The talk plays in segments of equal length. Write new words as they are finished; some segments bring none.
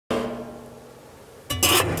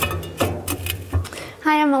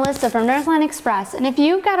Hi, I'm Melissa from Northline Express, and if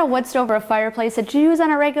you've got a wood stove or a fireplace that you use on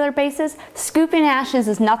a regular basis, scooping ashes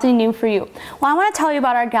is nothing new for you. Well, I want to tell you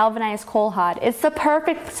about our galvanized coal hod. It's the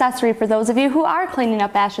perfect accessory for those of you who are cleaning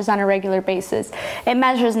up ashes on a regular basis. It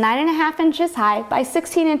measures 9.5 inches high by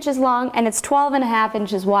 16 inches long, and it's 12.5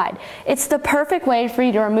 inches wide. It's the perfect way for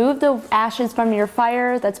you to remove the ashes from your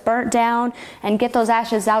fire that's burnt down and get those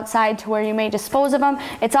ashes outside to where you may dispose of them.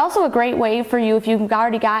 It's also a great way for you, if you've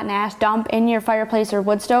already got an ash dump in your fireplace or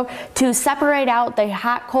wood stove, to separate out the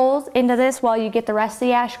hot coals into this while you get the rest of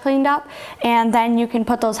the ash cleaned up, and then you can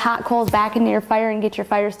put those hot coals back into your fire and get your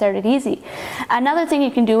fire started easy. Another thing you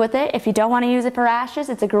can do with it, if you don't want to use it for ashes,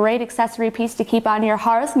 it's a great accessory piece to keep on your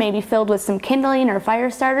hearth, maybe filled with some kindling or fire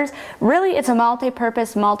starters. Really, it's a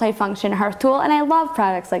multi-purpose, multi-function hearth tool, and I love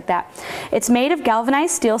products like that. It's made of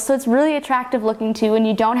galvanized steel, so it's really attractive looking too, and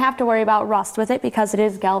you don't have to worry about rust with it because it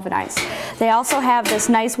is galvanized. They also have this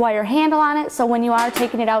nice wire handle on it, so when you are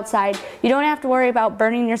taking it outside, you don't have to worry about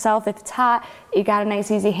burning yourself if it's hot. You got a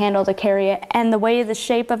nice easy handle to carry it, and the way the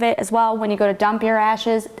shape of it as well, when you go to dump your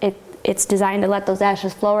ashes, it's designed to let those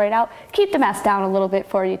ashes flow right out, keep the mess down a little bit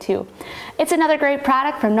for you too. It's another great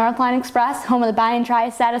product from Northline Express, home of the buy and try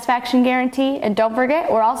satisfaction guarantee, and don't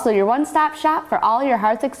forget, we're also your one-stop shop for all your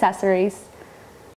hearth accessories.